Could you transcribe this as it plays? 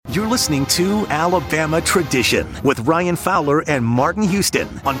You're listening to Alabama Tradition with Ryan Fowler and Martin Houston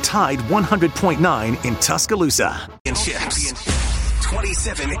on Tide 100.9 in Tuscaloosa.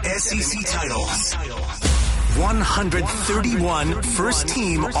 27 SEC titles, 131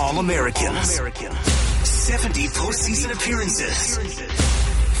 first-team All-Americans, 70 postseason appearances,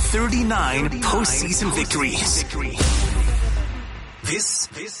 39 postseason victories.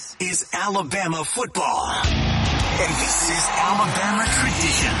 This is Alabama football. And this is Alabama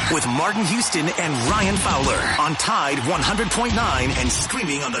Tradition with Martin Houston and Ryan Fowler on Tide 100.9 and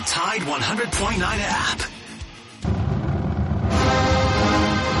streaming on the Tide 100.9 app.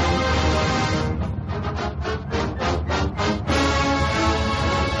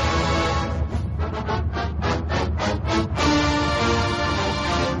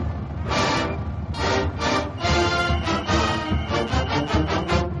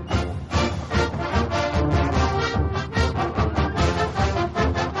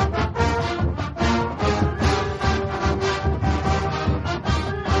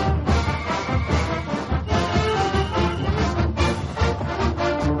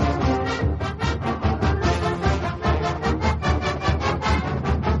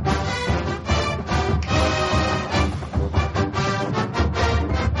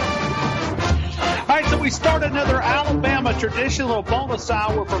 Tradition, little bonus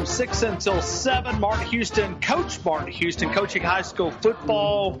hour from 6 until 7. Martin Houston, Coach Martin Houston, coaching high school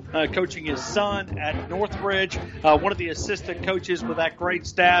football, coaching his son at Northridge, one of the assistant coaches with that great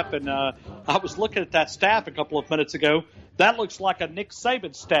staff. And I was looking at that staff a couple of minutes ago. That looks like a Nick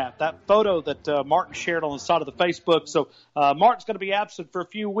Saban staff, that photo that Martin shared on the side of the Facebook. So Martin's going to be absent for a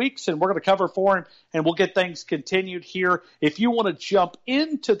few weeks, and we're going to cover for him, and we'll get things continued here. If you want to jump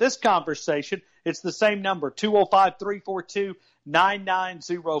into this conversation, it's the same number, 205-342-9904,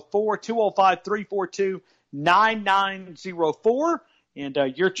 205-342-9904. And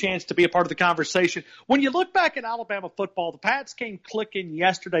your chance to be a part of the conversation. When you look back at Alabama football, the Pats came clicking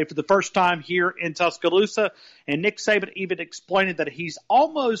yesterday for the first time here in Tuscaloosa, and Nick Saban even explained that he's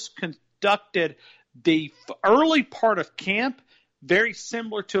almost conducted the early part of camp very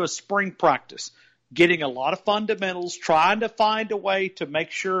similar to a spring practice, getting a lot of fundamentals, trying to find a way to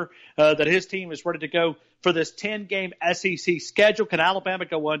make sure that his team is ready to go for this 10-game SEC schedule. Can Alabama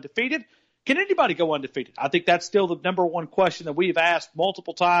go undefeated? Can anybody go undefeated? I think that's still the number one question that we've asked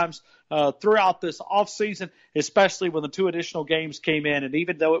multiple times throughout this offseason, especially when the two additional games came in. And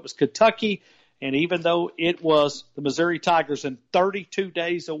even though it was Kentucky and even though it was the Missouri Tigers and 32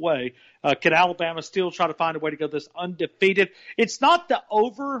 days away, can Alabama still try to find a way to go this undefeated? It's not the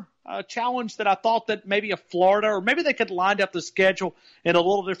challenge that I thought that maybe a Florida or maybe they could line up the schedule in a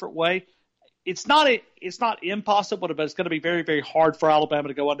little different way. It's not impossible, but it's going to be very, very hard for Alabama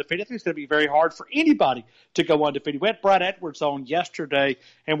to go undefeated. I think it's going to be very hard for anybody to go undefeated. We had Brad Edwards on yesterday,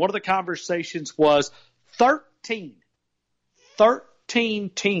 and one of the conversations was 13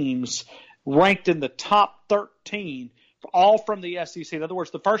 teams ranked in the top 13, all from the SEC. In other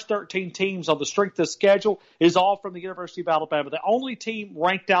words, the first 13 teams on the strength of schedule is all from the University of Alabama. The only team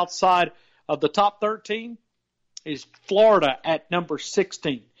ranked outside of the top 13 is Florida at number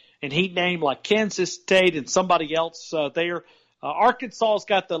 16. And he named like Kansas State and somebody else there. Arkansas's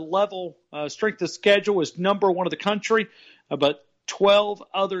got the level strength of schedule is number one of the country, but 12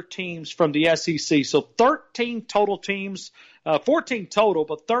 other teams from the SEC. So 13 total teams, 14 total,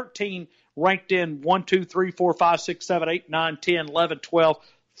 but 13 ranked in 1, 2, 3, 4, 5, 6, 7, 8, 9, 10, 11, 12,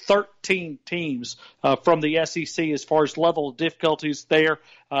 13 teams from the SEC as far as level of difficulties there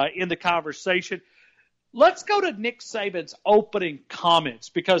in the conversation. Let's go to Nick Saban's opening comments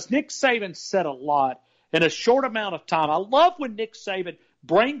because Nick Saban said a lot in a short amount of time. I love when Nick Saban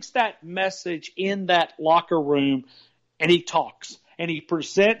brings that message in that locker room and he talks and he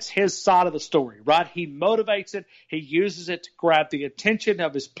presents his side of the story, right? He motivates it. He uses it to grab the attention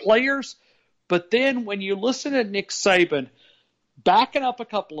of his players. But then when you listen to Nick Saban, backing up a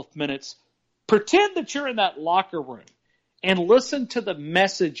couple of minutes, pretend that you're in that locker room and listen to the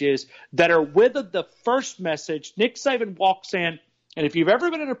messages that are with the first message. Nick Saban walks in, and if you've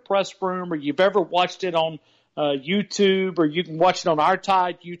ever been in a press room or you've ever watched it on YouTube or you can watch it on our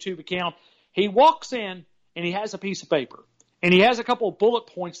Tide YouTube account, he walks in and he has a piece of paper, and he has a couple of bullet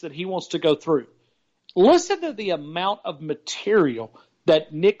points that he wants to go through. Listen to the amount of material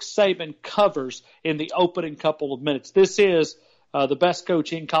that Nick Saban covers in the opening couple of minutes. This is the best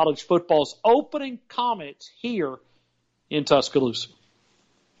coach in college football's opening comments here in Tuscaloosa.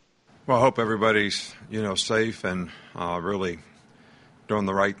 Well, I hope everybody's, safe and really doing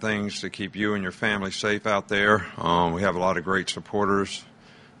the right things to keep you and your family safe out there. We have a lot of great supporters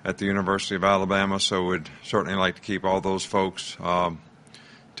at the University of Alabama, so we'd certainly like to keep all those folks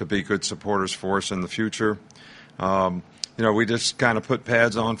to be good supporters for us in the future. We just kind of put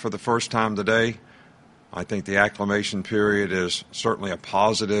pads on for the first time today. I think the acclimation period is certainly a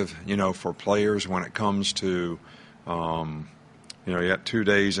positive, for players when it comes to, you got 2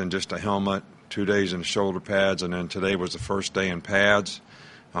 days in just a helmet, 2 days in shoulder pads, and then today was the first day in pads.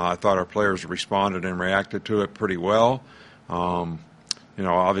 I thought our players responded and reacted to it pretty well.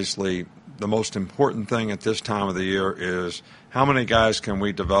 Obviously the most important thing at this time of the year is how many guys can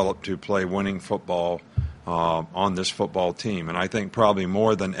we develop to play winning football on this football team. And I think probably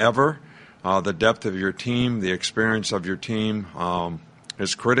more than ever, the depth of your team, the experience of your team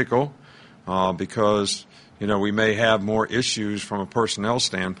is critical because, we may have more issues from a personnel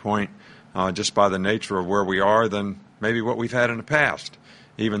standpoint just by the nature of where we are than maybe what we've had in the past,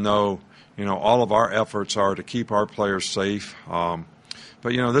 even though, all of our efforts are to keep our players safe.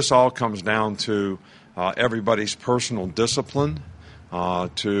 But this all comes down to everybody's personal discipline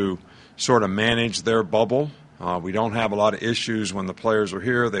to sort of manage their bubble. We don't have a lot of issues when the players are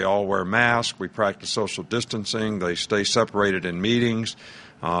here. They all wear masks. We practice social distancing. They stay separated in meetings.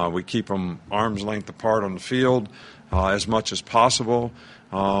 We keep them arm's length apart on the field as much as possible.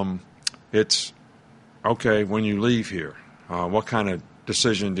 It's okay when you leave here. What kind of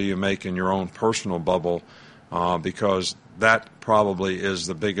decision do you make in your own personal bubble? Because that probably is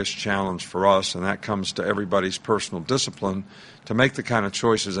the biggest challenge for us, and that comes to everybody's personal discipline to make the kind of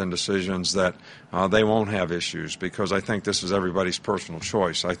choices and decisions that they won't have issues, because I think this is everybody's personal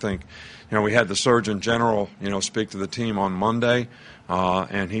choice. I think, we had the Surgeon General, speak to the team on Monday,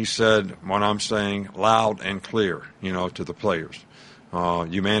 and he said what I'm saying loud and clear, to the players.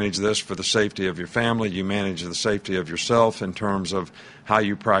 You manage this for the safety of your family. You manage the safety of yourself in terms of how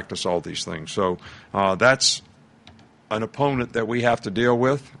you practice all these things. So that's an opponent that we have to deal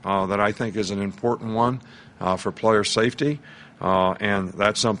with that I think is an important one for player safety. And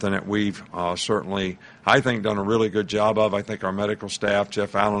that's something that we've certainly, I think, done a really good job of. I think our medical staff,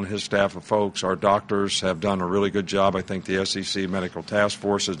 Jeff Allen and his staff of folks, our doctors have done a really good job. I think the SEC Medical Task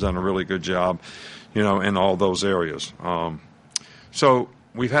Force has done a really good job, in all those areas. So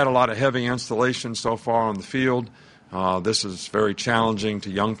we've had a lot of heavy installation so far on the field. This is very challenging to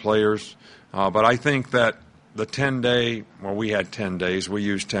young players. But I think that the 10-day, we had 10 days. We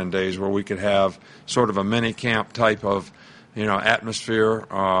used 10 days where we could have sort of a mini camp type of, atmosphere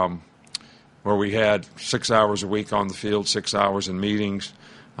where we had 6 hours a week on the field, 6 hours in meetings.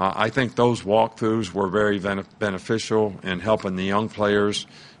 I think those walkthroughs were very beneficial in helping the young players,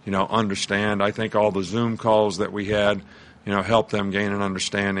 understand. I think all the Zoom calls that we had, helped them gain an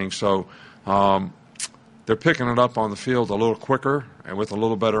understanding. So they're picking it up on the field a little quicker and with a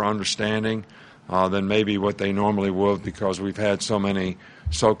little better understanding than maybe what they normally would, because we've had so many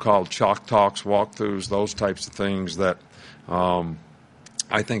so-called chalk talks, walkthroughs, those types of things that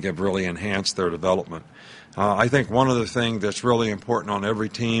I think have really enhanced their development. I think one other thing that's really important on every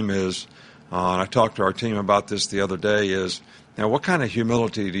team is, and I talked to our team about this the other day, is what kind of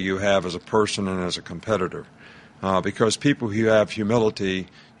humility do you have as a person and as a competitor? Because people who have humility,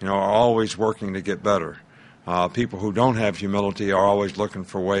 are always working to get better. People who don't have humility are always looking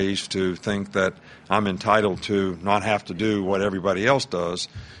for ways to think that I'm entitled to not have to do what everybody else does.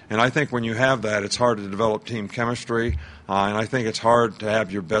 And I think when you have that, it's hard to develop team chemistry, and I think it's hard to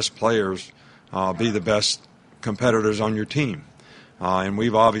have your best players be the best competitors on your team. And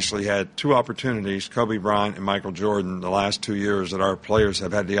we've obviously had two opportunities, Kobe Bryant and Michael Jordan, the last 2 years that our players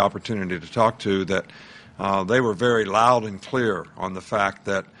have had the opportunity to talk to, that they were very loud and clear on the fact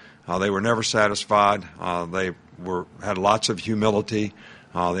that they were never satisfied. They had lots of humility.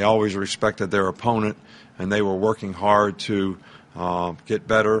 They always respected their opponent, and they were working hard to get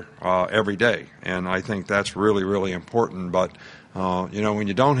better every day. And I think that's really, really important. But, when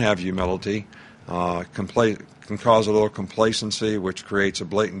you don't have humility, can cause a little complacency, which creates a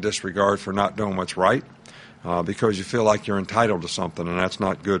blatant disregard for not doing what's right because you feel like you're entitled to something, and that's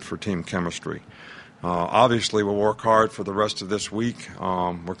not good for team chemistry. Obviously, we'll work hard for the rest of this week.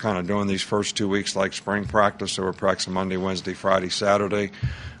 We're kind of doing these first 2 weeks like spring practice, so we're practicing Monday, Wednesday, Friday, Saturday.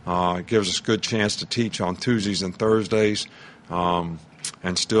 It gives us a good chance to teach on Tuesdays and Thursdays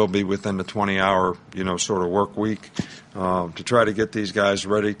and still be within the 20-hour, sort of work week to try to get these guys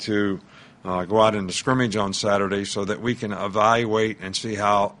ready to go out into scrimmage on Saturday so that we can evaluate and see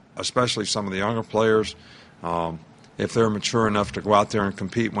how, especially some of the younger players, if they're mature enough to go out there and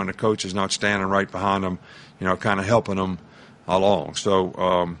compete when the coach is not standing right behind them, kind of helping them along.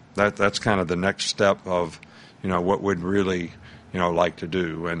 So that's kind of the next step of, what we'd really, like to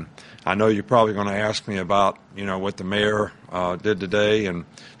do. And I know you're probably going to ask me about, what the mayor did today. And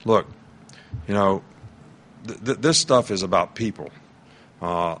look, this stuff is about people.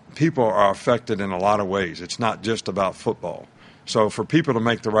 people are affected in a lot of ways. It's not just about football. So for people to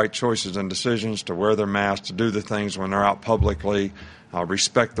make the right choices and decisions, to wear their masks, to do the things when they're out publicly,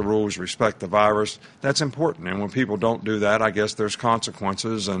 respect the rules, respect the virus, that's important. And when people don't do that, I guess there's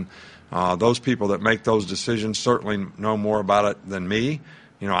consequences. And those people that make those decisions certainly know more about it than me.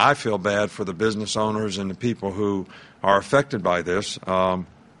 You know, I feel bad for the business owners and the people who are affected by this, in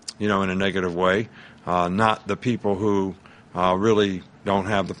a negative way, not the people who really don't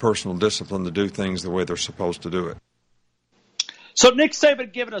have the personal discipline to do things the way they're supposed to do it. So Nick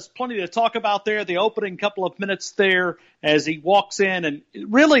Saban giving us plenty to talk about there, the opening couple of minutes there as he walks in. And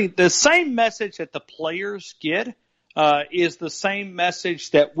really the same message that the players get is the same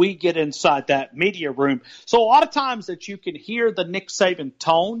message that we get inside that media room. So a lot of times that you can hear the Nick Saban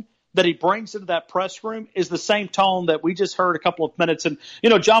tone that he brings into that press room is the same tone that we just heard a couple of minutes. And,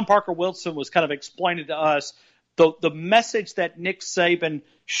 John Parker Wilson was kind of explaining to us the message that Nick Saban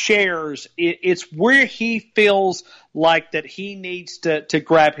shares. It's where he feels like that he needs to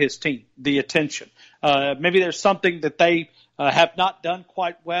grab his team, the attention. Maybe there's something that they have not done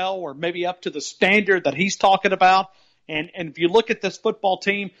quite well, or maybe up to the standard that he's talking about. And if you look at this football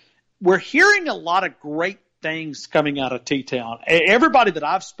team, we're hearing a lot of great things coming out of T-Town. Everybody that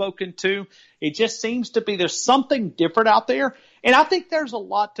I've spoken to, it just seems to be there's something different out there. And I think there's a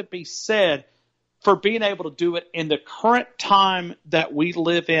lot to be said for being able to do it in the current time that we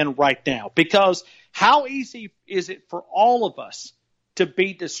live in right now. Because how easy is it for all of us to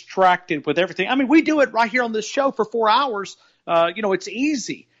be distracted with everything? I mean, we do it right here on this show for 4 hours. It's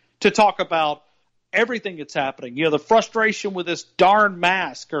easy to talk about everything that's happening. The frustration with this darn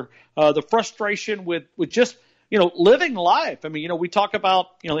mask, or the frustration with just, living life. I mean, we talk about,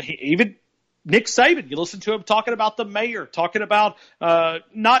 even Nick Saban, you listen to him talking about the mayor, talking about,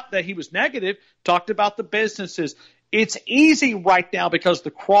 not that he was negative, talked about the businesses. It's easy right now because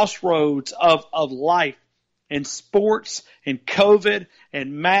the crossroads of life and sports and COVID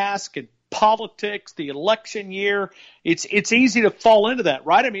and mask and politics, the election year, it's easy to fall into that,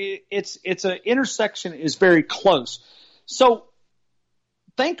 right? I mean, it's an intersection is very close. So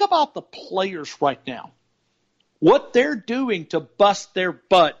think about the players right now, what they're doing to bust their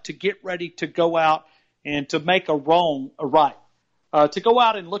butt to get ready to go out and to make a wrong a right, to go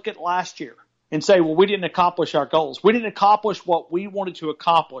out and look at last year and say, well, we didn't accomplish our goals. We didn't accomplish what we wanted to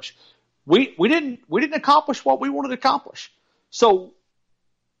accomplish. We didn't accomplish what we wanted to accomplish. So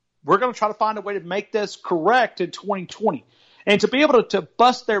we're going to try to find a way to make this correct in 2020. And to be able to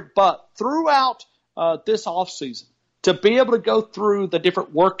bust their butt throughout this offseason, to be able to go through the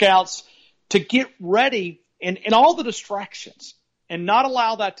different workouts, to get ready and all the distractions and not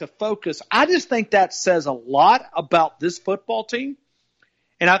allow that to focus. I just think that says a lot about this football team.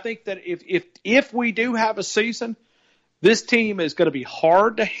 And I think that if we do have a season, this team is going to be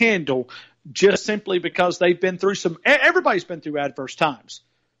hard to handle just simply because they've been through everybody's been through adverse times.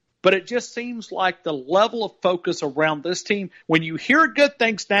 But it just seems like the level of focus around this team, when you hear good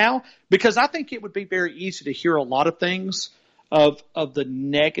things now, because I think it would be very easy to hear a lot of things of the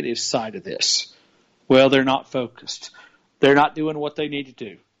negative side of this. Well, they're not focused. They're not doing what they need to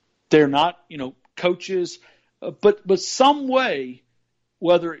do. They're not, coaches. But some way,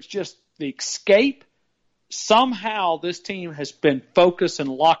 whether it's just the escape, somehow this team has been focused and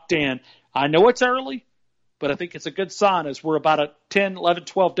locked in. I know it's early, but I think it's a good sign as we're about 10, 11,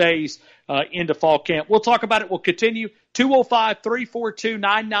 12 days into fall camp. We'll talk about it. We'll continue.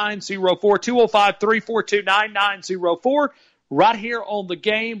 205-342-9904, 205-342-9904, right here on The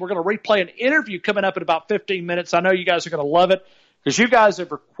Game. We're going to replay an interview coming up in about 15 minutes. I know you guys are going to love it because you guys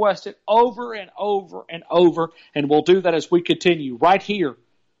have requested over and over and over, and we'll do that as we continue right here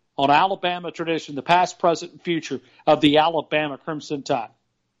on Alabama Tradition, the past, present, and future of the Alabama Crimson Tide.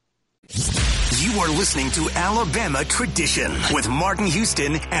 You are listening to Alabama Tradition with Martin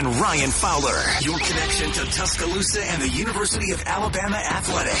Houston and Ryan Fowler. Your connection to Tuscaloosa and the University of Alabama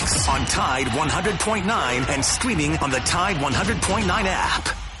athletics on Tide 100.9 and streaming on the Tide 100.9 app.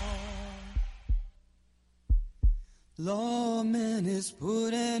 Lawman is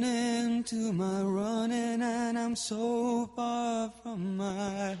putting into my running, and I'm so far from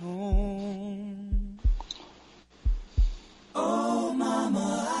my home. Oh,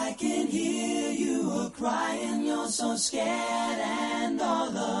 mama, I can hear you a-crying. You're so scared and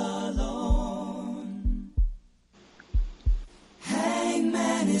all alone.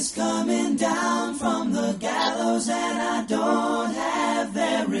 Hangman is coming down from the gallows, and I don't have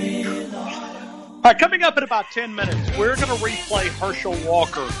very long. All right, coming up in about 10 minutes, we're going to replay Herschel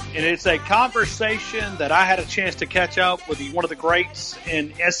Walker. And it's a conversation that I had a chance to catch up with one of the greats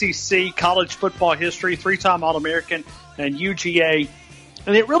in SEC college football history, three-time All-American and UGA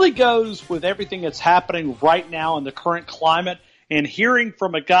And it really goes with everything that's happening right now in the current climate. And hearing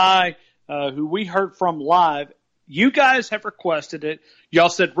from a guy who we heard from live, you guys have requested it. Y'all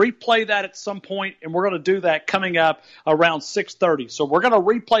said replay that at some point, and we're going to do that coming up around 6:30. So we're going to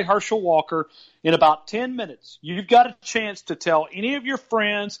replay Herschel Walker in about 10 minutes. You've got a chance to tell any of your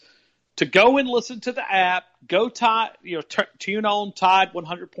friends to go and listen to the app, go tune on Tide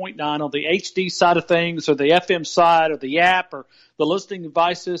 100.9 on the HD side of things, or the FM side, or the app, or the listening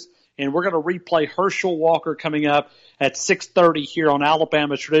devices, and we're going to replay Herschel Walker coming up at 6:30 here on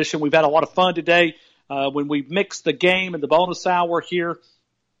Alabama Tradition. We've had a lot of fun today when we mixed the game and the bonus hour here.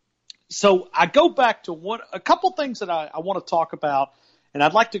 So I go back to a couple things that I want to talk about, and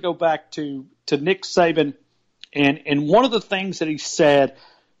I'd like to go back to Nick Saban and one of the things that he said,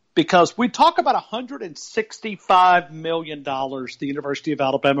 because we talk about $165 million the University of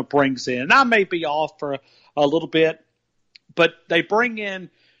Alabama brings in. And I may be off for a little bit, but they bring in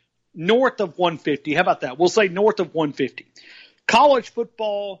north of 150. How about that? We'll say north of 150. College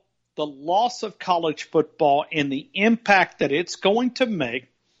football, the loss of college football and the impact that it's going to make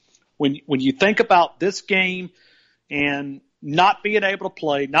when you think about this game and not being able to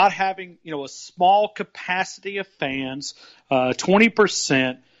play, not having, a small capacity of fans,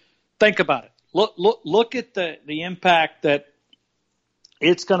 20%. Think about it. Look at the impact that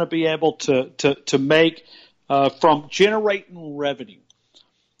it's going to be able to make from generating revenue.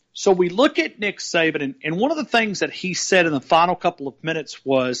 So we look at Nick Saban, and one of the things that he said in the final couple of minutes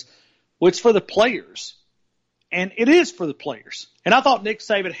was, well, it's for the players. And it is for the players. And I thought Nick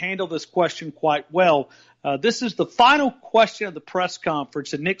Saban handled this question quite well. This is the final question of the press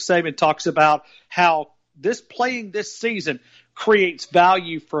conference, and Nick Saban talks about how playing this season creates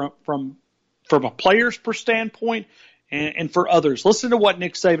value from a player's standpoint and for others. Listen to what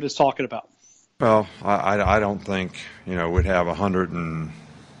Nick Saban is talking about. Well, I don't think, we'd have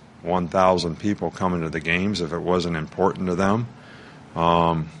 101,000 people coming to the games if it wasn't important to them.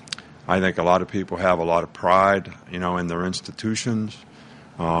 I think a lot of people have a lot of pride, in their institutions,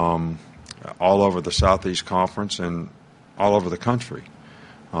 all over the Southeast Conference and all over the country.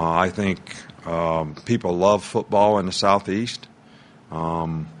 I think people love football in the Southeast.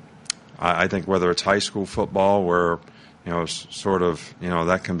 I think whether it's high school football where,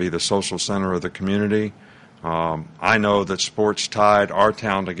 that can be the social center of the community. I know that sports tied our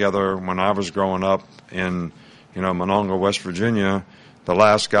town together. When I was growing up in, Monongah, West Virginia, the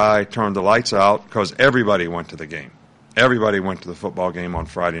last guy turned the lights out because everybody went to the game. Everybody went to the football game on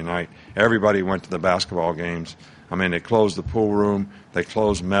Friday night. Everybody went to the basketball games. I mean, they closed the pool room. They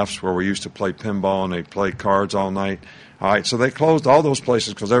closed Meff's where we used to play pinball and they played cards all night. All right, so they closed all those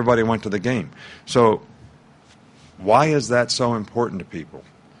places because everybody went to the game. So why is that so important to people?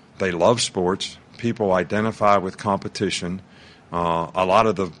 They love sports. People identify with competition. A lot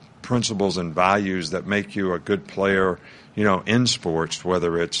of the principles and values that make you a good player, in sports,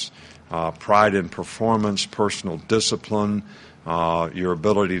 whether it's pride in performance, personal discipline, your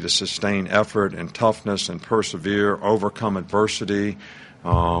ability to sustain effort and toughness and persevere, overcome adversity,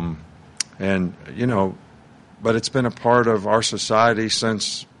 but it's been a part of our society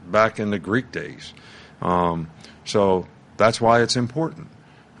since back in the Greek days. So that's why it's important.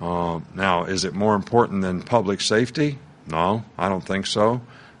 Now, is it more important than public safety? No, I don't think so.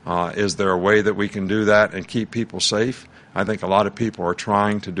 Is there a way that we can do that and keep people safe? I think a lot of people are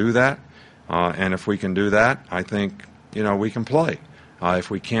trying to do that. And if we can do that, I think, we can play.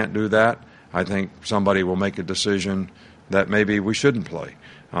 If we can't do that, I think somebody will make a decision that maybe we shouldn't play.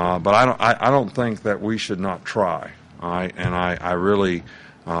 But I don't think that we should not try. And I really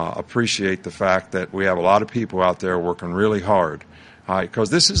appreciate the fact that we have a lot of people out there working really hard. Because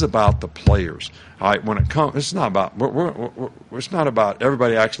this is about the players. When it comes, it's not about. It's not about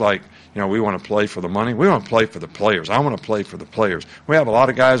everybody acts like we want to play for the money. We want to play for the players. I want to play for the players. We have a lot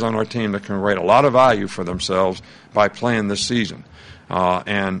of guys on our team that can create a lot of value for themselves by playing this season,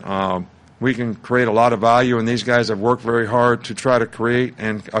 and we can create a lot of value. And these guys have worked very hard to try to create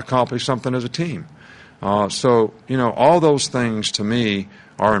and accomplish something as a team. So all those things to me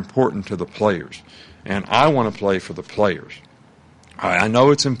are important to the players, and I want to play for the players. I know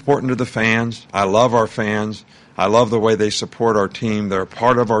it's important to the fans. I love our fans. I love the way they support our team. They're a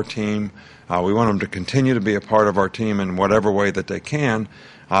part of our team. We want them to continue to be a part of our team in whatever way that they can.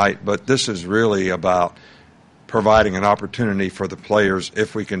 But this is really about providing an opportunity for the players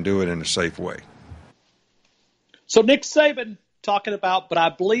if we can do it in a safe way. So Nick Saban talking about, but I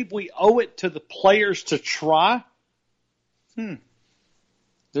believe we owe it to the players to try.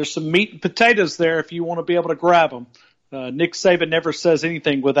 There's some meat and potatoes there if you want to be able to grab them. Nick Saban never says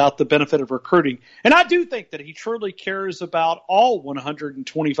anything without the benefit of recruiting. And I do think that he truly cares about all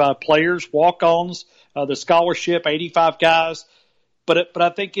 125 players, walk-ons, the scholarship, 85 guys. But I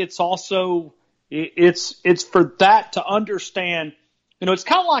think it's also it's for that to understand. It's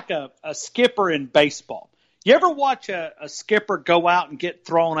kind of like a skipper in baseball. You ever watch a skipper go out and get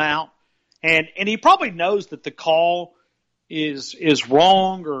thrown out, and he probably knows that the call is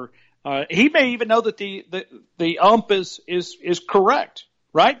wrong, or he may even know that the ump is correct,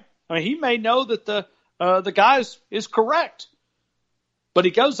 right? I mean, he may know that the guy is correct, but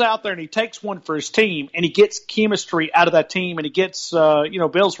he goes out there and he takes one for his team, and he gets chemistry out of that team, and he gets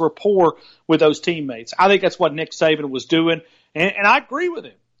builds rapport with those teammates. I think that's what Nick Saban was doing, and I agree with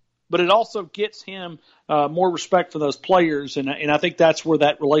him. But it also gets him more respect for those players, and I think that's where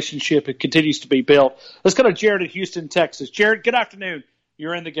that relationship continues to be built. Let's go to Jared in Houston, Texas. Jared, good afternoon.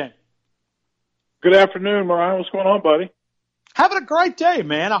 You're in the game. Good afternoon, Mariah. What's going on, buddy? Having a great day,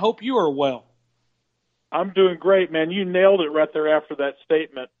 man. I hope you are well. I'm doing great, man. You nailed it right there after that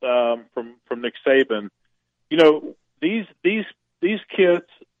statement from Nick Saban. These kids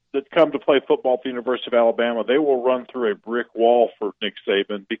that come to play football at the University of Alabama, they will run through a brick wall for Nick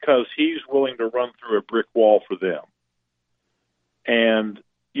Saban because he's willing to run through a brick wall for them. And,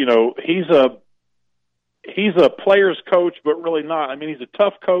 he's a player's coach, but really not. I mean, he's a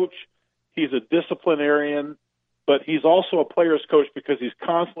tough coach. He's a disciplinarian, but he's also a player's coach because he's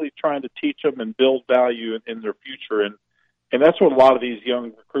constantly trying to teach them and build value in their future. And that's what a lot of these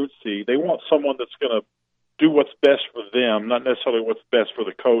young recruits see. They want someone that's going to do what's best for them, not necessarily what's best for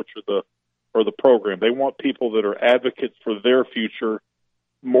the coach or the program. They want people that are advocates for their future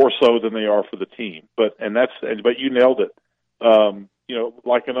more so than they are for the team. But you nailed it.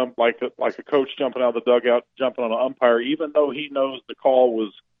 Like a coach jumping out of the dugout, jumping on an umpire, even though he knows the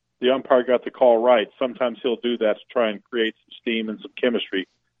umpire got the call right. Sometimes he'll do that to try and create some steam and some chemistry.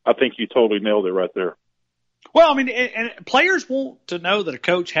 I think you totally nailed it right there. Well, I mean, and players want to know that a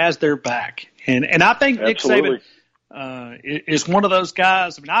coach has their back. And I think Absolutely. Nick Saban is one of those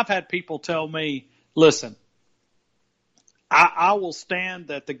guys. I mean, I've had people tell me, listen, I will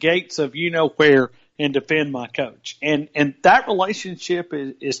stand at the gates of where and defend my coach. And that relationship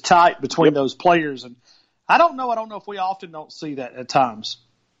is tight between those players. And I don't know if we often don't see that at times.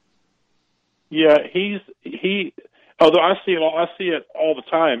 Yeah, although I see it all the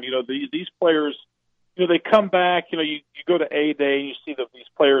time. These players, they come back, you go to A-Day and you see these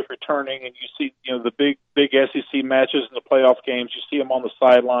players returning, and you see, the big SEC matches and the playoff games. You see them on the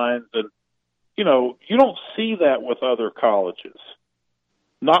sidelines, and, you don't see that with other colleges.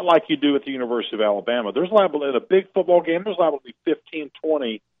 Not like you do at the University of Alabama. There's liable at a big football game, there's liable to be 15,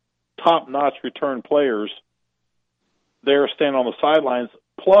 20 top-notch return players there standing on the sidelines,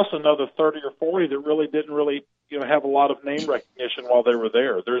 plus another 30 or 40 that really didn't have a lot of name recognition while they were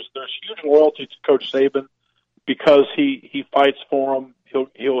there. There's huge loyalty to Coach Saban because he fights for them.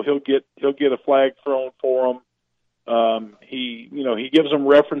 He'll get a flag thrown for them. He gives them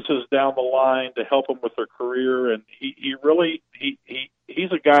references down the line to help them with their career, and he's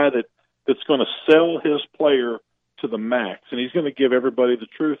a guy that's going to sell his player to the max, and he's going to give everybody the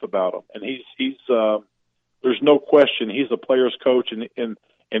truth about him. And he's there's no question he's a player's coach, and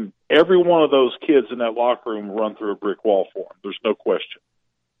every one of those kids in that locker room run through a brick wall for him. There's no question.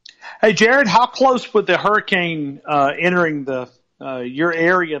 Hey, Jared, how close would the hurricane entering your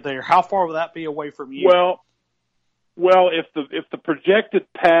area there? How far would that be away from you? Well, if the projected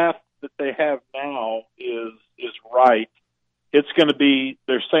path that they have now is right, it's going to be,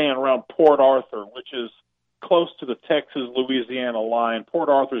 they're saying, around Port Arthur, which is close to the Texas-Louisiana line. Port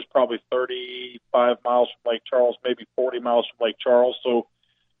Arthur is probably 35 miles from Lake Charles, maybe 40 miles from Lake Charles. So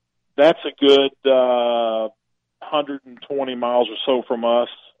that's a good 120 miles or so from us.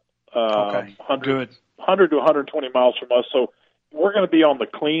 Okay, 100 to 120 miles from us. So we're going to be on the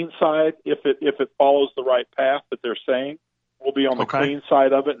clean side if it follows the right path that they're saying. We'll be on the clean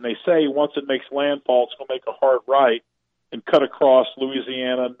side of it. And they say once it makes landfall, it's going to make a hard right and cut across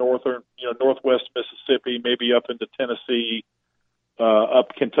Louisiana, northwest Mississippi, maybe up into Tennessee,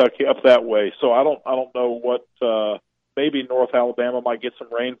 up Kentucky, up that way. So I don't know what maybe North Alabama might get some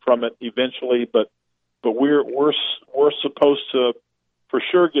rain from it eventually, but we're supposed to for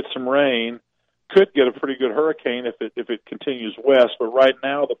sure get some rain. Could get a pretty good hurricane if it continues west, but right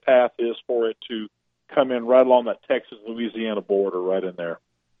now the path is for it to come in right along that Texas-Louisiana border, right in there.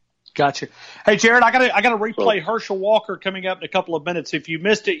 Gotcha. Hey, Jared, I got to replay Herschel Walker coming up in a couple of minutes. If you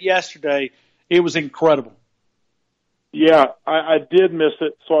missed it yesterday, it was incredible. Yeah, I did miss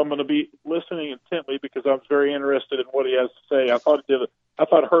it, so I'm going to be listening intently because I'm very interested in what he has to say. I thought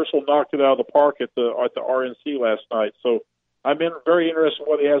Herschel knocked it out of the park at the RNC last night, so I'm very interested in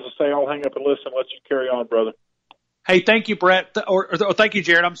what he has to say. I'll hang up and listen and let you carry on, brother. Hey, thank you, Brett. Or thank you,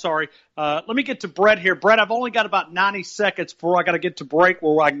 Jared. I'm sorry. Let me get to Brett here. Brett, I've only got about 90 seconds before I got to get to break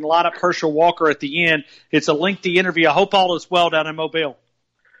where I can line up Herschel Walker at the end. It's a lengthy interview. I hope all is well down in Mobile.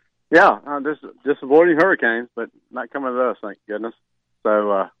 Yeah, just avoiding hurricanes, but not coming to us, thank goodness.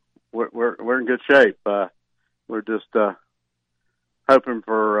 So we're in good shape. We're just hoping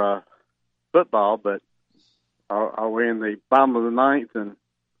for football, but are we in the bottom of the ninth and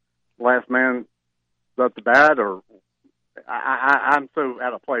last man up the bat, or I'm so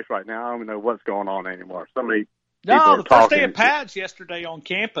out of place right now. I don't even know what's going on anymore. So many people the first day in pads yesterday on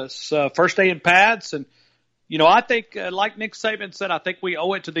campus. First day in pads, and I think, like Nick Saban said, I think we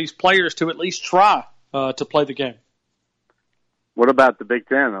owe it to these players to at least try to play the game. What about the Big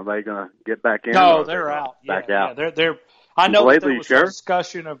Ten? Are they going to get back in? No, they're out. Back Yeah, out. they're. I know that there was sure? a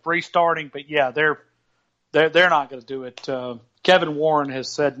discussion of restarting, but yeah, they're not going to do it. Kevin Warren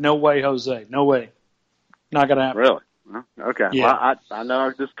has said, "No way, Jose. No way. Not going to happen." Really? Okay. Yeah. Well, I know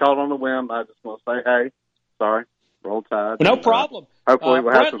I just called on the whim. I just want to say, hey, sorry, roll tide. No problem. Hopefully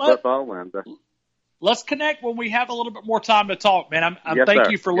we'll have Brett, some football. And let's connect when we have a little bit more time to talk, man. Yes, thank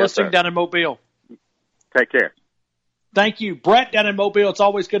sir. you for Yes, listening sir. down in Mobile. Take care. Thank you, Brett down in Mobile. It's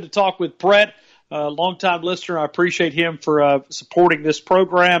always good to talk with Brett, a longtime listener. I appreciate him for supporting this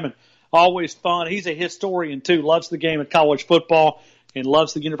program, and always fun. He's a historian, too, loves the game of college football and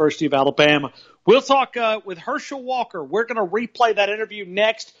loves the University of Alabama. We'll talk with Herschel Walker. We're going to replay that interview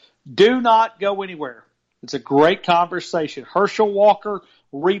next. Do not go anywhere. It's a great conversation. Herschel Walker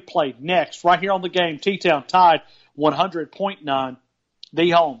replay next, right here on the game. T-Town Tide 100.9, the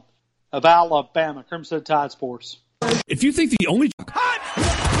home of Alabama Crimson Tide Sports. If you think the only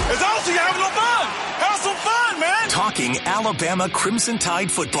It's also having fun. Have some fun, man. Talking Alabama Crimson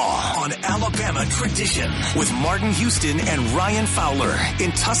Tide football on Alabama Tradition with Martin Houston and Ryan Fowler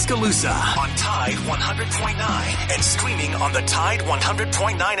in Tuscaloosa on Tide 100.9 and streaming on the Tide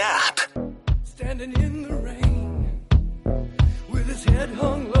 100.9 app. Standing in the rain with his head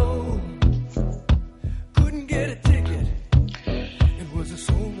hung low, couldn't get a ticket. It was a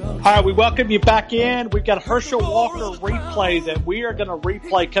sold out. All right, we welcome you back in. We've got Herschel Walker replay that we are going to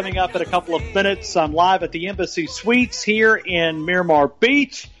replay coming up in a couple of minutes. I'm live at the Embassy Suites here in Miramar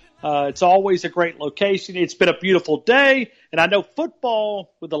Beach. It's always a great location. It's been a beautiful day, and I know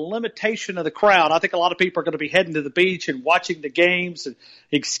football, with the limitation of the crowd, I think a lot of people are going to be heading to the beach and watching the games and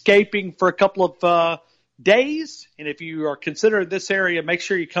escaping for a couple of days. And if you are considering this area, make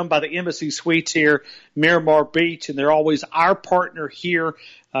sure you come by the Embassy Suites here, Miramar Beach, and they're always our partner here.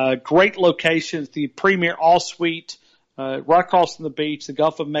 Great locations, the premier all-suite right across from the beach, the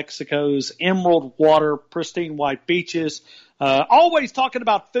Gulf of Mexico's emerald water, pristine white beaches. Always talking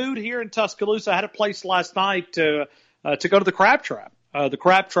about food here in Tuscaloosa. I had a place last night to go to the Crab Trap. The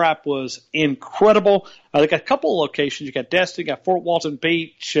Crab Trap was incredible. They got a couple of locations. You got Destin, you got Fort Walton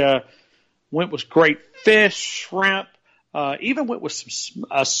Beach. Went with great fish, shrimp. Even went with some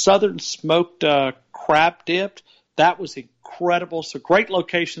southern smoked crab dipped. That was incredible. So great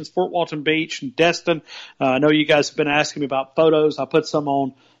locations, Fort Walton Beach and Destin. I know you guys have been asking me about photos. I put some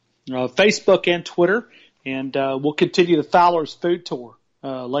on Facebook and Twitter. And we'll continue the Fowler's Food Tour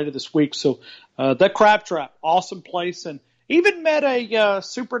later this week. So the Crab Trap, awesome place. And even met a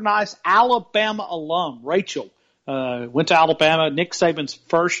super nice Alabama alum, Rachel. Went to Alabama. Nick Saban's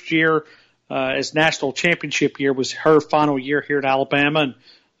first year as national championship year was her final year here at Alabama.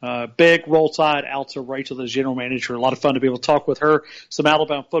 And big roll tide out to Rachel, the general manager. A lot of fun to be able to talk with her some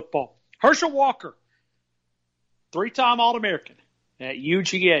Alabama football. Herschel Walker, 3-time All-American at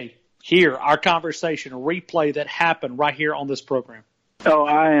UGA. Here, our conversation, a replay that happened right here on this program. Oh,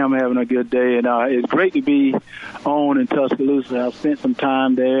 I am having a good day, and it's great to be on in Tuscaloosa. I've spent some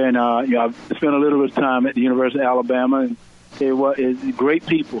time there, and I've spent a little bit of time at the University of Alabama, and it's great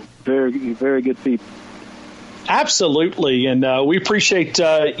people, very, very good people. Absolutely, and we appreciate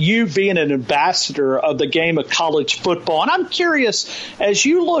you being an ambassador of the game of college football. And I'm curious, as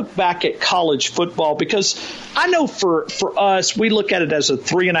you look back at college football, because I know for us, we look at it as a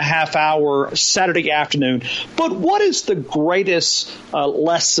 3.5-hour Saturday afternoon, but what is the greatest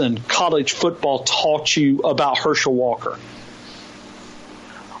lesson college football taught you about Herschel Walker?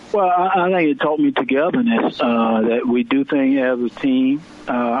 Well, I think it taught me togetherness, that we do things as a team.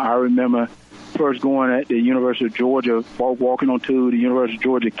 I remember first going at the University of Georgia, walking onto the University of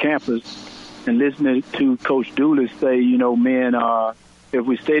Georgia campus and listening to Coach Dooley say, men, if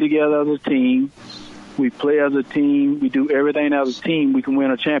we stay together as a team, we play as a team, we do everything as a team, we can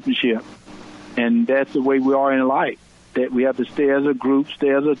win a championship. And that's the way we are in life, that we have to stay as a group, stay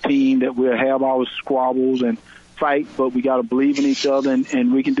as a team, that we'll have our squabbles and fight, but we got to believe in each other,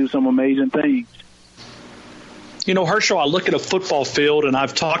 and we can do some amazing things. You know, Herschel, I look at a football field, and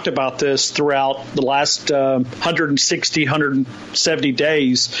I've talked about this throughout the last 160, 170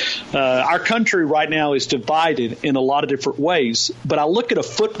 days. Our country right now is divided in a lot of different ways. But I look at a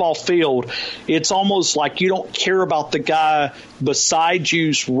football field, it's almost like you don't care about the guy beside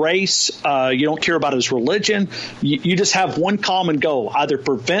you's race. You don't care about his religion. You just have one common goal, either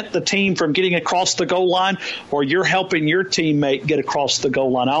prevent the team from getting across the goal line or you're helping your teammate get across the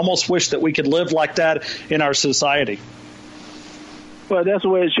goal line. I almost wish that we could live like that in our society. Well, that's the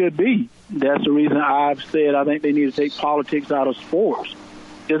way it should be. That's the reason I've said I think they need to take politics out of sports.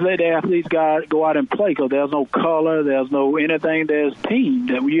 Just let the athletes go out and play, because there's no color, there's no anything. There's team,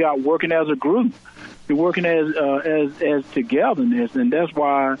 that we are working as a group. You're working as togetherness, and that's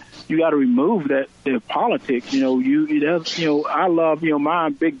why you got to remove that politics. I love, my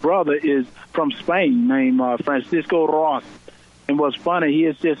big brother is from Spain, named Francisco Ross, and what's funny, he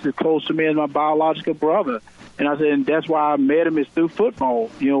is just as close to me as my biological brother. And I said, and that's why I met him, is through football.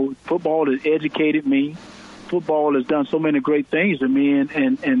 Football has educated me. Football has done so many great things to me,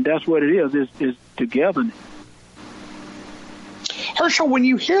 and that's what it is togetherness. Herschel, when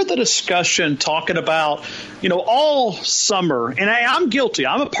you hear the discussion talking about, all summer, and I'm guilty,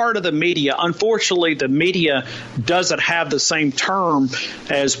 I'm a part of the media. Unfortunately, the media doesn't have the same term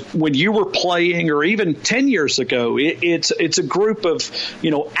as when you were playing or even 10 years ago. It's a group of,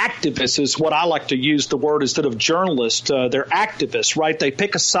 activists is what I like to use the word instead of journalists. They're activists, right? They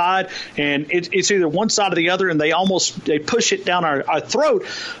pick a side, and it's either one side or the other, and they push it down our throat.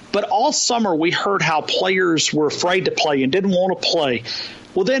 But all summer we heard how players were afraid to play and didn't want to play.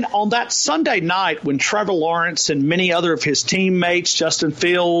 Well, then on that Sunday night when Trevor Lawrence and many other of his teammates, Justin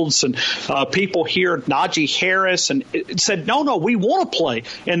Fields and people here, Najee Harris, and it said, no, we want to play.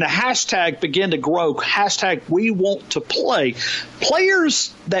 And the hashtag began to grow, hashtag we want to play.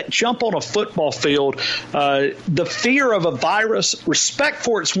 Players that jump on a football field, the fear of a virus, respect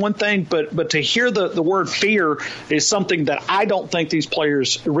for it's one thing, but to hear the word fear is something that I don't think these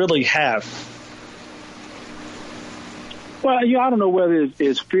players really have. Well, I don't know whether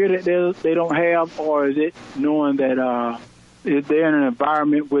it's fear that they don't have, or is it knowing that they're in an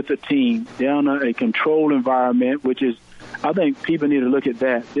environment with a team. They're in a controlled environment, which is, I think people need to look at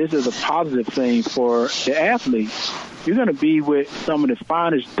that. This is a positive thing for the athletes. You're going to be with some of the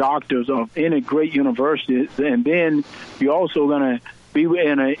finest doctors of any great universities, and then you're also going to be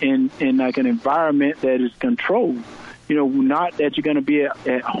in like an environment that is controlled. Not that you're going to be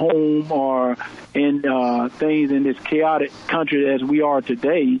at home or in things in this chaotic country as we are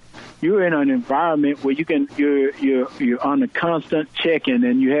today. You're in an environment where you're on a constant checking,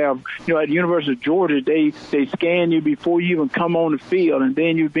 and you have, at the University of Georgia, they scan you before you even come on the field, and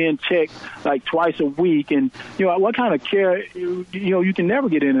then you're being checked like twice a week. And, what kind of care, you can never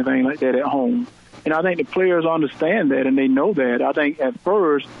get anything like that at home. And I think the players understand that, and they know that. I think at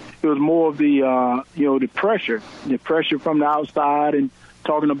first it was more of the pressure from the outside and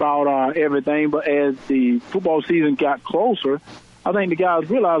talking about everything. But as the football season got closer, I think the guys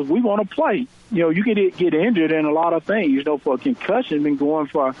realized we want to play. You can get injured in a lot of things. For concussion, been going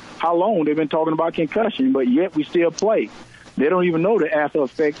for how long? They've been talking about concussion, but yet we still play. They don't even know the after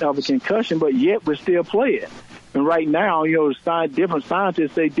effect of a concussion, but yet we still play it. And right now, different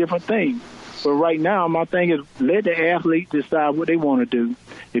scientists say different things. But right now, my thing is let the athlete decide what they want to do.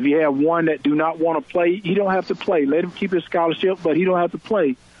 If you have one that do not want to play, he don't have to play. Let him keep his scholarship, but he don't have to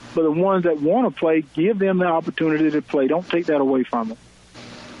play. But the ones that want to play, give them the opportunity to play. Don't take that away from them.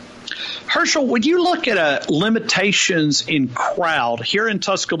 Herschel, when you look at limitations in crowd, here in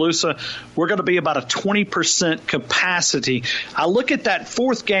Tuscaloosa, we're going to be about a 20% capacity. I look at that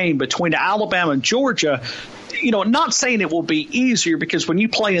fourth game between Alabama and Georgia. Not saying it will be easier, because when you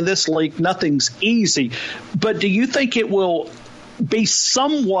play in this league, nothing's easy. But do you think it will be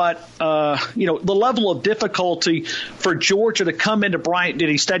somewhat, the level of difficulty for Georgia to come into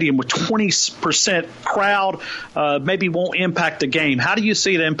Bryant-Denny Stadium with 20% crowd maybe won't impact the game? How do you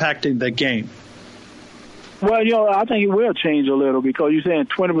see it impacting the game? Well, I think it will change a little, because you're saying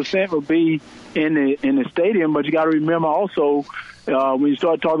 20% will be in the stadium, but you got to remember also when you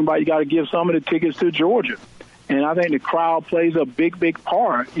start talking about, you got to give some of the tickets to Georgia. And I think the crowd plays a big, big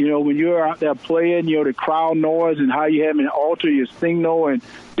part. When you're out there playing, the crowd noise and how you have to alter your signal and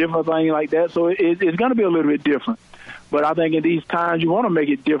different things like that. So it's going to be a little bit different. But I think in these times you want to make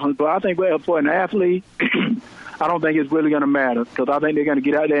it different. But I think for an athlete, I don't think it's really going to matter because I think they're going to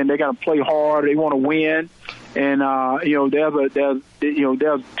get out there and they're going to play hard. They want to win, and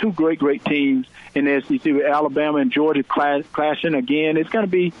there's two great teams in the SEC with Alabama and Georgia clashing again. It's going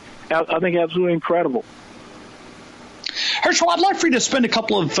to be, I think, absolutely incredible. Herschel, I'd like for you to spend a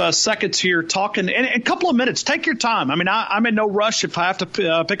couple of seconds here talking, and a couple of minutes. Take your time. I mean, I'm in no rush if I have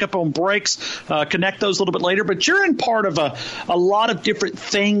to pick up on breaks, connect those a little bit later. But you're in part of a lot of different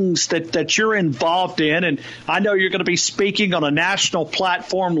things that you're involved in, and I know you're going to be speaking on a national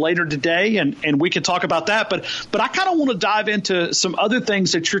platform later today, and we can talk about that. But I kind of want to dive into some other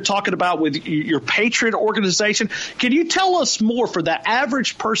things that you're talking about with your Patriot organization. Can you tell us more for the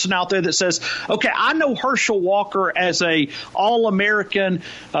average person out there that says, okay, I know Herschel Walker as a All-American,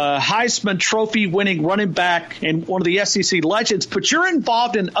 Heisman Trophy winning running back and one of the SEC legends, but you're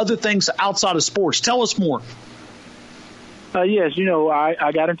involved in other things outside of sports. Tell us more. Yes,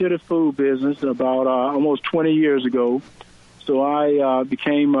 I got into the food business about almost 20 years ago. So I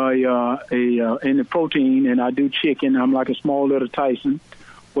became in the protein, and I do chicken. I'm like a small little Tyson,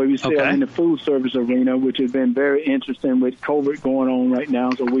 where we sell in the food service arena, which has been very interesting with COVID going on right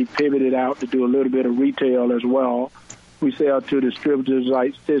now. So we pivoted out to do a little bit of retail as well. We sell to distributors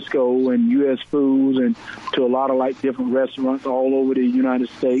like Cisco and U.S. Foods and to a lot of different restaurants all over the United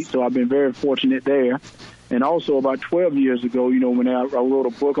States. So I've been very fortunate there. And also about 12 years ago, when I wrote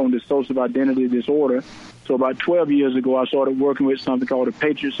a book on dissociative identity disorder. So about 12 years ago, I started working with something called the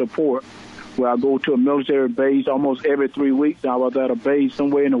Patriot Support, where I go to a military base almost every 3 weeks. I was at a base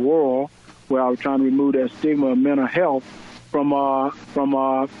somewhere in the world where I was trying to remove that stigma of mental health from our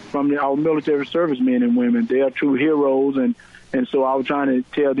military servicemen and women. They are true heroes, and so I was trying to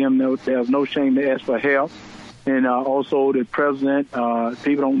tell them that there's no shame to ask for help. And also the president,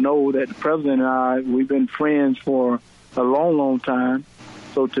 people don't know that the president and I, we've been friends for a long time.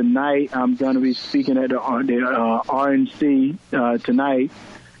 So tonight I'm going to be speaking at the RNC tonight.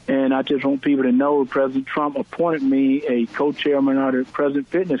 And I just want people to know President Trump appointed me a co-chairman of the President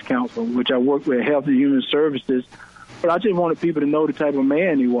Fitness Council, which I work with Health and Human Services. But I just wanted people to know the type of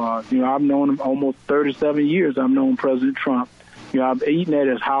man he was. I've known him almost 37 years. I've known President Trump. I've eaten at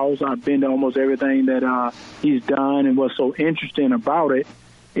his house. I've been to almost everything that he's done. And what's so interesting about it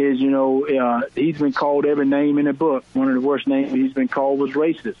is, he's been called every name in the book. One of the worst names he's been called was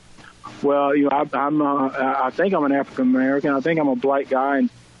racist. Well, I think I'm an African American. I think I'm a black guy,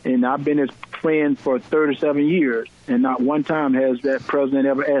 and I've been his friend for 37 years. And not one time has that president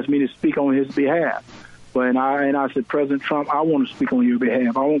ever asked me to speak on his behalf. But I said, President Trump, I want to speak on your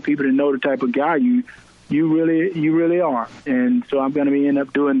behalf. I want people to know the type of guy you really are. And so I'm going to end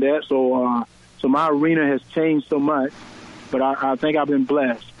up doing that. So my arena has changed so much, but I think I've been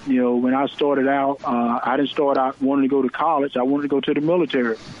blessed. When I started out, I didn't start out wanting to go to college. I wanted to go to the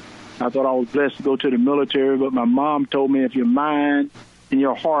military. I thought I was blessed to go to the military, but my mom told me if your mind and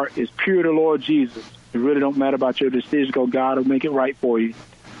your heart is pure to the Lord Jesus, it really don't matter about your decision because God will make it right for you.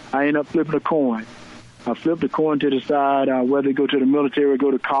 I ended up flipping a coin. I flipped the coin to decide whether to go to the military or go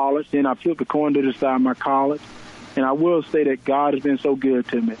to college. Then I flipped the coin to decide my college. And I will say that God has been so good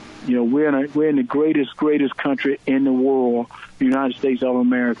to me. We're in the greatest country in the world, the United States of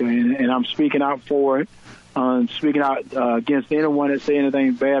America. And I'm speaking out for it. Speaking out against anyone that say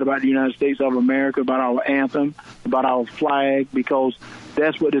anything bad about the United States of America, about our anthem, about our flag, because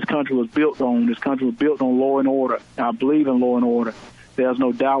that's what this country was built on. This country was built on law and order. I believe in law and order. There's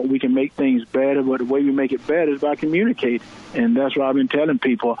no doubt we can make things better, but the way we make it better is by communicating. And that's what I've been telling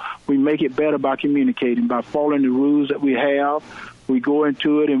people. We make it better by communicating, by following the rules that we have. We go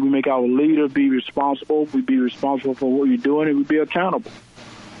into it and we make our leaders be responsible. We be responsible for what we're doing, and we be accountable.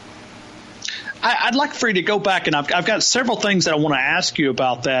 I'd like for you to go back, and I've got several things that I want to ask you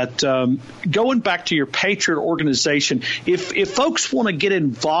about that. Going back to your Patriot organization, if folks want to get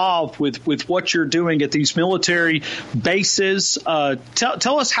involved with what you're doing at these military bases,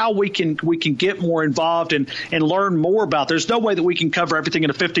 tell us how we can get more involved and learn more about. There's no way that we can cover everything in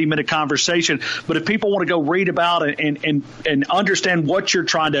a 15-minute conversation, but if people want to go read about it and understand what you're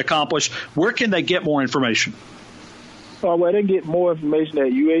trying to accomplish, where can they get more information? Well, they can get more information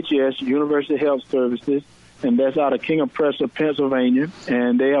at UHS, University Health Services, and that's out of King of Prussia, Pennsylvania.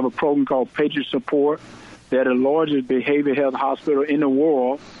 And they have a program called Patriot Support. They're the largest behavioral health hospital in the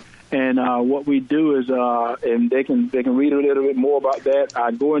world. And what we do is, and they can read a little bit more about that. I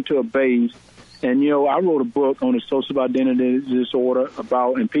go into a base, and I wrote a book on the dissociative identity disorder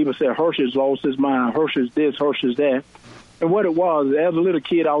and people said Herschel's lost his mind, Herschel's this, Herschel's that. And what it was, as a little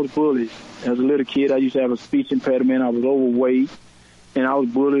kid, I was bullied. As a little kid, I used to have a speech impediment. I was overweight, and I was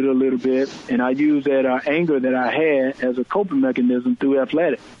bullied a little bit. And I used that anger that I had as a coping mechanism through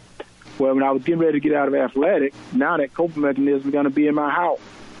athletics. Well, when I was getting ready to get out of athletics, now that coping mechanism is going to be in my house.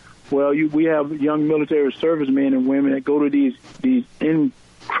 Well, we have young military servicemen and women that go to these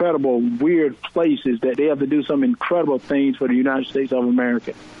incredible, weird places that they have to do some incredible things for the United States of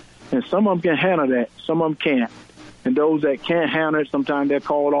America. And some of them can handle that. Some of them can't. And those that can't handle it, sometimes they're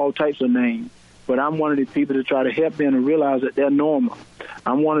called all types of names. But I'm one of the people to try to help them to realize that they're normal.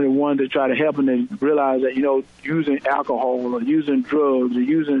 I'm one of the ones to try to help them to realize that, using alcohol or using drugs or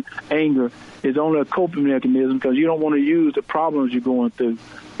using anger is only a coping mechanism, because you don't want to use the problems you're going through,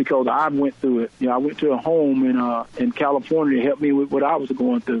 because I went through it. I went to a home in California to help me with what I was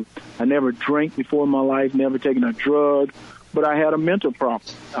going through. I never drank before in my life, never taken a drug, but I had a mental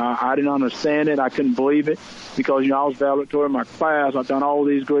problem. I didn't understand it. I couldn't believe it because, I was valedictorian in my class. I've done all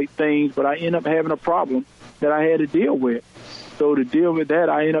these great things, but I ended up having a problem that I had to deal with. So to deal with that,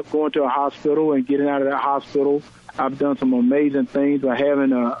 I ended up going to a hospital and getting out of that hospital. I've done some amazing things by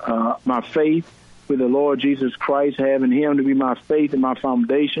having my faith with the Lord Jesus Christ, having him to be my faith and my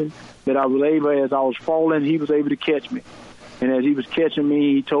foundation, that I was able, as I was falling, he was able to catch me. And as he was catching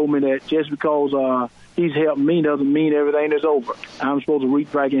me, he told me that just because he's helped me doesn't mean everything is over. I'm supposed to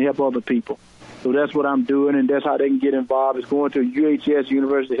reach back and help other people. So that's what I'm doing, and that's how they can get involved. It's going to UHS,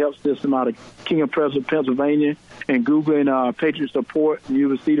 University Health System, out of King of Prussia, Pennsylvania, and Googling Patriot Support, and you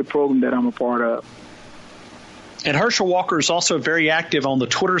will see the program that I'm a part of. And Herschel Walker is also very active on the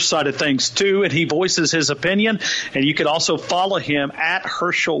Twitter side of things, too, and he voices his opinion. And you can also follow him at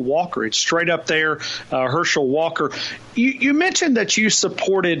Herschel Walker. It's straight up there, Herschel Walker. You mentioned that you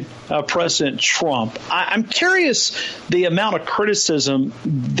supported President Trump. I'm curious the amount of criticism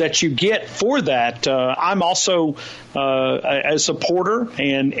that you get for that. I'm also a supporter,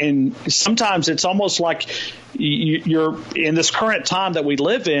 and sometimes it's almost like you're in this current time that we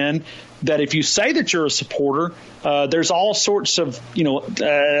live in, that if you say that you're a supporter, there's all sorts of,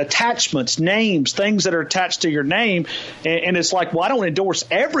 attachments, names, things that are attached to your name. And it's like, well, I don't endorse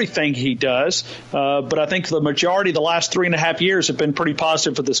everything he does, but I think the majority of the last 3.5 years have been pretty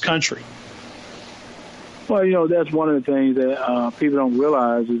positive for this country. Well, that's one of the things that people don't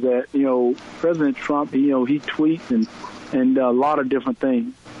realize is that, President Trump, he tweets and a lot of different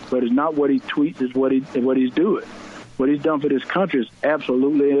things. But it's not what he tweets, it's what he's doing. What he's done for this country is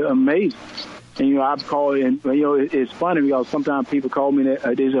absolutely amazing. And, I've called it, and, it's funny because sometimes people call me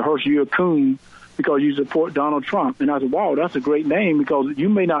that, there's a Herschel, you're a coon because you support Donald Trump. And I said, wow, that's a great name, because you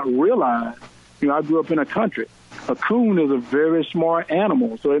may not realize, I grew up in a country. A coon is a very smart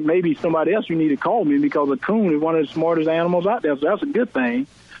animal. So it may be somebody else you need to call me, because a coon is one of the smartest animals out there. So that's a good thing,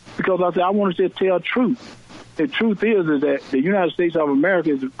 because I said, I want to tell truth. The truth is that the United States of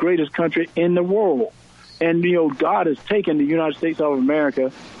America is the greatest country in the world. And, God has taken the United States of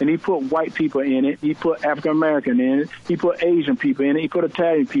America and he put white people in it. He put African American in it. He put Asian people in it. He put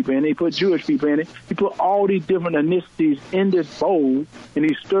Italian people in it. He put Jewish people in it. He put all these different ethnicities in this bowl, and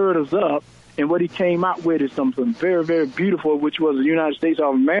he stirred us up. And what he came out with is something very, very beautiful, which was the United States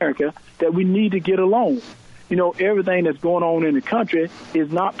of America, that we need to get along. Everything that's going on in the country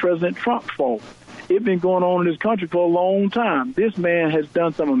is not President Trump's fault. It's been going on in this country for a long time. This man has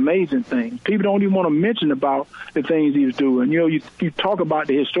done some amazing things. People don't even want to mention about the things he's doing. You talk about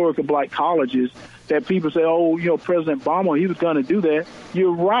the historical black colleges that people say, President Obama, he was going to do that.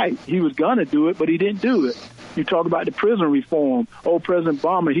 You're right. He was going to do it, but he didn't do it. You talk about the prison reform. President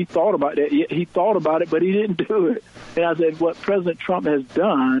Obama, he thought about that. He thought about it, but he didn't do it. And I said, what President Trump has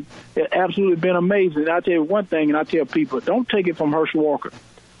done has absolutely been amazing. And I tell you one thing, and I tell people, don't take it from Herschel Walker.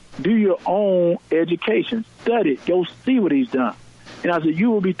 Do your own education. Study it. Go see what he's done. And I said, you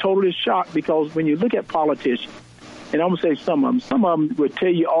will be totally shocked, because when you look at politicians, and I'm going to say some of them will tell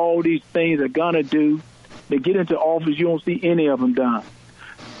you all these things they're going to do. They get into office, you don't see any of them done.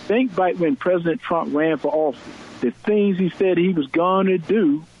 Think back when President Trump ran for office. The things he said he was going to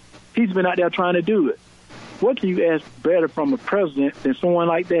do, he's been out there trying to do it. What can you ask better from a president than someone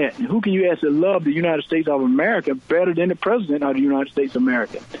like that? And who can you ask to love the United States of America better than the president of the United States of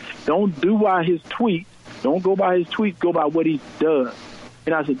America? Don't do by his tweets. Don't go by his tweets. Go by what he does.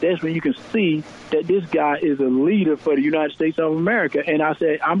 And I said, that's when you can see that this guy is a leader for the United States of America. And I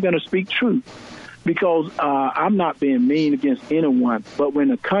said, I'm going to speak truth, because I'm not being mean against anyone. But when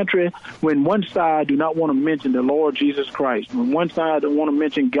one side do not want to mention the Lord Jesus Christ, when one side don't want to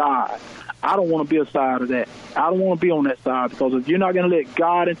mention God, I don't want to be a side of that. I don't want to be on that side, because if you're not going to let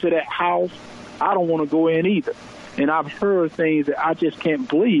God into that house, I don't want to go in either. And I've heard things that I just can't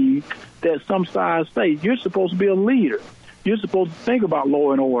believe that some sides say. You're supposed to be a leader. You're supposed to think about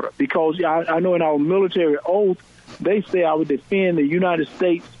law and order, because I know in our military oath, they say I would defend the United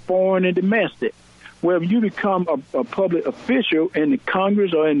States, foreign and domestic. Well, if you become a public official in the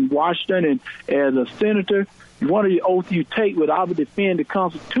Congress or in Washington and as a senator, one of the oaths you take would obviously defend the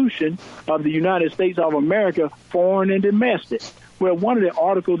Constitution of the United States of America, foreign and domestic. Well, one of the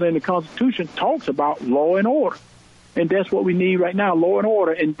articles in the Constitution talks about law and order. And that's what we need right now, law and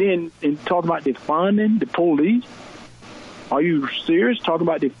order. And then talking about defunding the police. Are you serious? Talking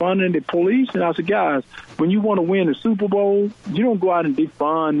about defunding the police? And I said, guys, when you want to win the Super Bowl, you don't go out and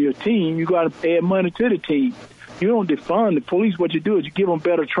defund your team. You got to add money to the team. You don't defund the police. What you do is you give them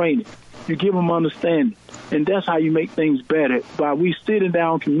better training. You give them understanding. And that's how you make things better, by we sitting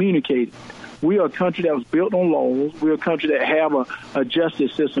down communicating. We are a country that was built on laws. We're a country that have a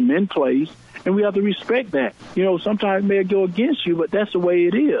justice system in place. And we have to respect that. You know, sometimes it may go against you, but that's the way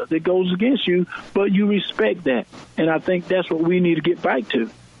it is. It goes against you, but you respect that. And I think that's what we need to get back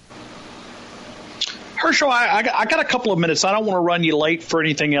to. Herschel, I got a couple of minutes. I don't want to run you late for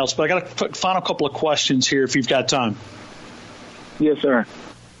anything else, but I got a final couple of questions here if you've got time. Yes, sir.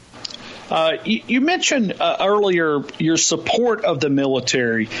 You mentioned earlier your support of the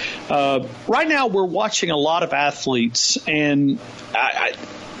military. Right now we're watching a lot of athletes, and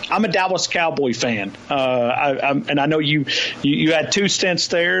I'm a Dallas Cowboy fan, and I know you had 2 stints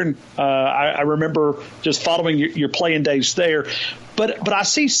there, and I remember just following your playing days there. But I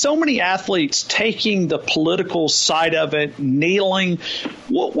see so many athletes taking the political side of it, kneeling.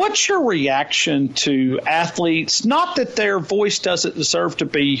 What's your reaction to athletes? Not that their voice doesn't deserve to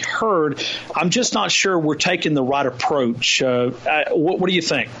be heard. I'm just not sure we're taking the right approach. What do you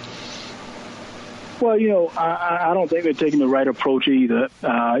think? Well, you know, I don't think they're taking the right approach either.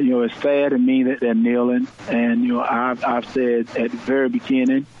 You know, it's sad to me that they're kneeling. And, you know, I've said at the very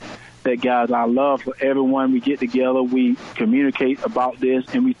beginning that, guys, I love for everyone. We get together, we communicate about this,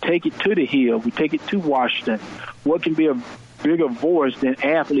 and we take it to the Hill. We take it to Washington. What can be a bigger voice than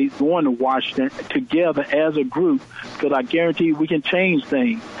athletes going to Washington together as a group? Because I guarantee we can change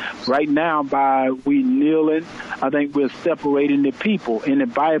things. Right now, by we kneeling, I think we're separating the people. In the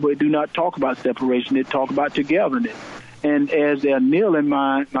Bible, it do not talk about separation. It talk about togetherness. And as they're kneeling,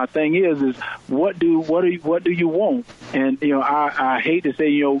 my thing is what do you want? And, you know, I hate to say,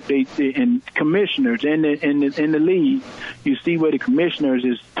 you know, they and commissioners in the league, you see where the commissioners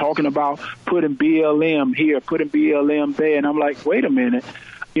is talking about putting BLM here, putting BLM there, and I'm like, wait a minute,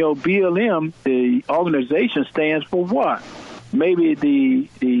 you know, BLM, the organization stands for what? Maybe your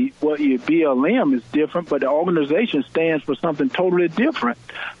BLM is different, but the organization stands for something totally different.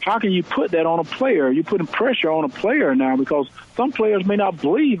 How can you put that on a player? You're putting pressure on a player now, because some players may not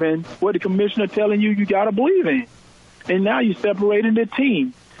believe in what the commissioner telling you got to believe in. And now you're separating the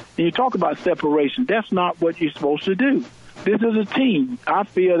team. And you talk about separation. That's not what you're supposed to do. This is a team. I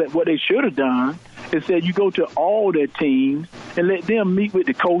feel that what they should have done is said you go to all their teams and let them meet with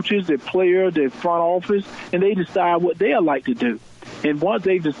the coaches, the players, the front office, and they decide what they'd like to do. And once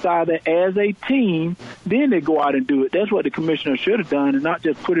they decide that as a team, then they go out and do it. That's what the commissioner should have done, and not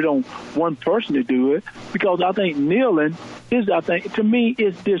just put it on one person to do it. Because I think kneeling to me,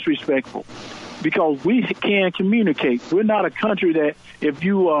 is disrespectful. Because we can communicate. We're not a country that if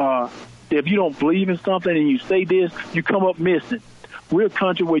you don't believe in something and you say this, you come up missing. We're a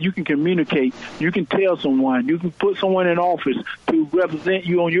country where you can communicate. You can tell someone. You can put someone in office to represent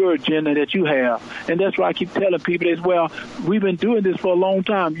you on your agenda that you have. And that's why I keep telling people as well, we've been doing this for a long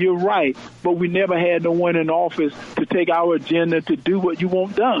time. You're right. But we never had no one in office to take our agenda to do what you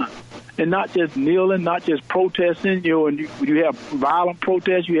want done. And not just kneeling, not just protesting. You know, and you have violent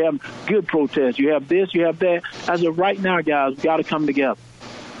protests. You have good protests. You have this, you have that. As of right now, guys, we got to come together.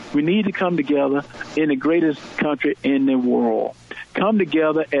 We need to come together in the greatest country in the world. Come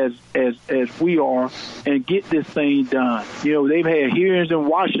together as we are and get this thing done. You know, they've had hearings in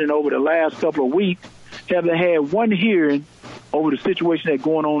Washington over the last couple of weeks. Have they had one hearing over the situation that's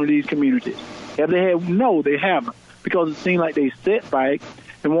going on in these communities? Have they had? No, they haven't, because it seems like they sit back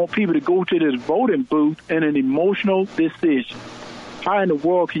and want people to go to this voting booth in an emotional decision. How in the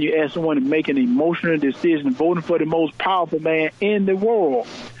world can you ask someone to make an emotional decision voting for the most powerful man in the world?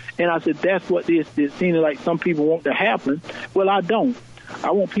 And I said, that's what this seems like some people want to happen. Well, I don't. I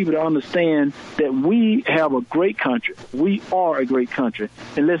want people to understand that we have a great country. We are a great country,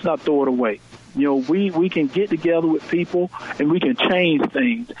 and let's not throw it away. You know, we can get together with people, and we can change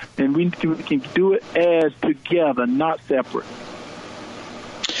things, and we can do it as together, not separate.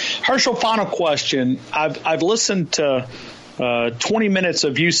 Herschel, final question. I've listened to 20 minutes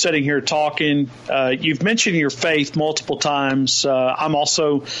of you sitting here talking. You've mentioned your faith multiple times. I'm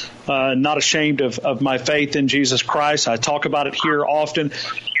also not ashamed of my faith in Jesus Christ. I talk about it here often.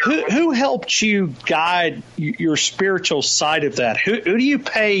 Who helped you guide your spiritual side of that? Who do you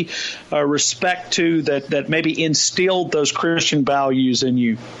pay respect to that maybe instilled those Christian values in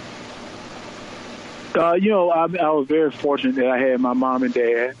you? I was very fortunate that I had my mom and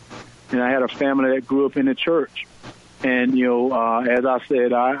dad, and I had a family that grew up in the church. And, as I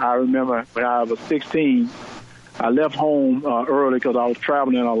said, I remember when I was 16, I left home early because I was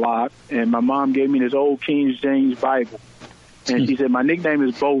traveling a lot, and my mom gave me this old King James Bible. And she said, my nickname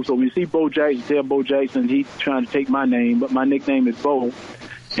is Bo, so when you see Bo Jackson, tell Bo Jackson he's trying to take my name, but my nickname is Bo.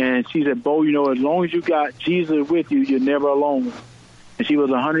 And she said, Bo, as long as you got Jesus with you, you're never alone. And she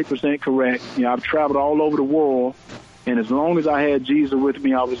was 100% correct. I've traveled all over the world, and as long as I had Jesus with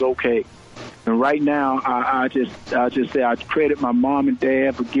me, I was okay. And right now, I just say I credit my mom and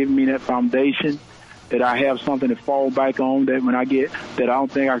dad for giving me that foundation, that I have something to fall back on, that when I get that I don't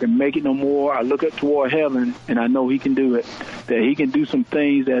think I can make it no more, I look up toward heaven and I know he can do it, that he can do some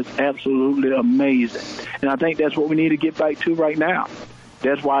things that's absolutely amazing. And I think that's what we need to get back to right now.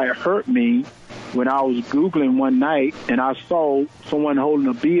 That's why it hurt me when I was Googling one night and I saw someone holding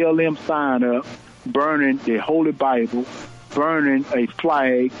a BLM sign up, burning the Holy Bible, burning a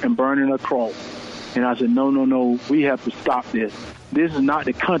flag, and burning a cross. And I said, no, we have to stop this. This is not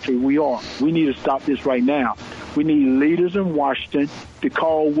the country we are. We need to stop this right now. We need leaders in Washington to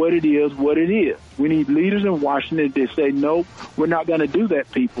call what it is. We need leaders in Washington to say, no, we're not going to do that,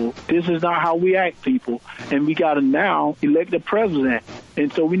 people. This is not how we act, people. And we got to now elect a president.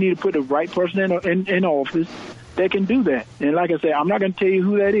 And so we need to put the right person in office that can do that. And like I said, I'm not going to tell you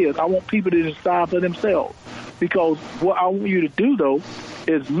who that is. I want people to decide for themselves. Because what I want you to do, though,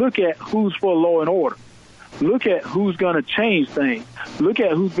 is look at who's for law and order. Look at who's going to change things. Look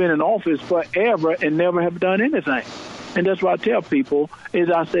at who's been in office forever and never have done anything. And that's what I tell people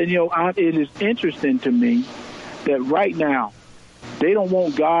is I said, it is interesting to me that right now they don't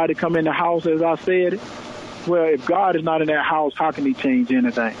want God to come in the house, as I said. Well, if God is not in that house, how can he change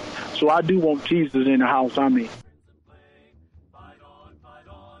anything? So I do want Jesus in the house I'm in.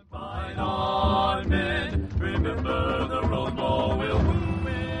 Fight on, men. Remember the Rose Bowl will win.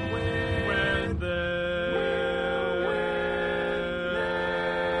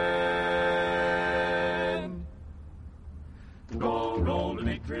 Roll to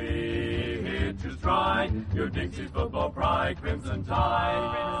victory, hit your stride. Your Dixie's football pride, Crimson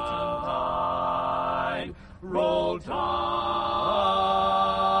Tide. Roll Tide.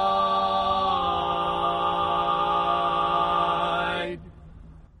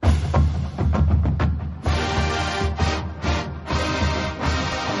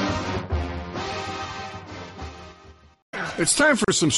 It's time for some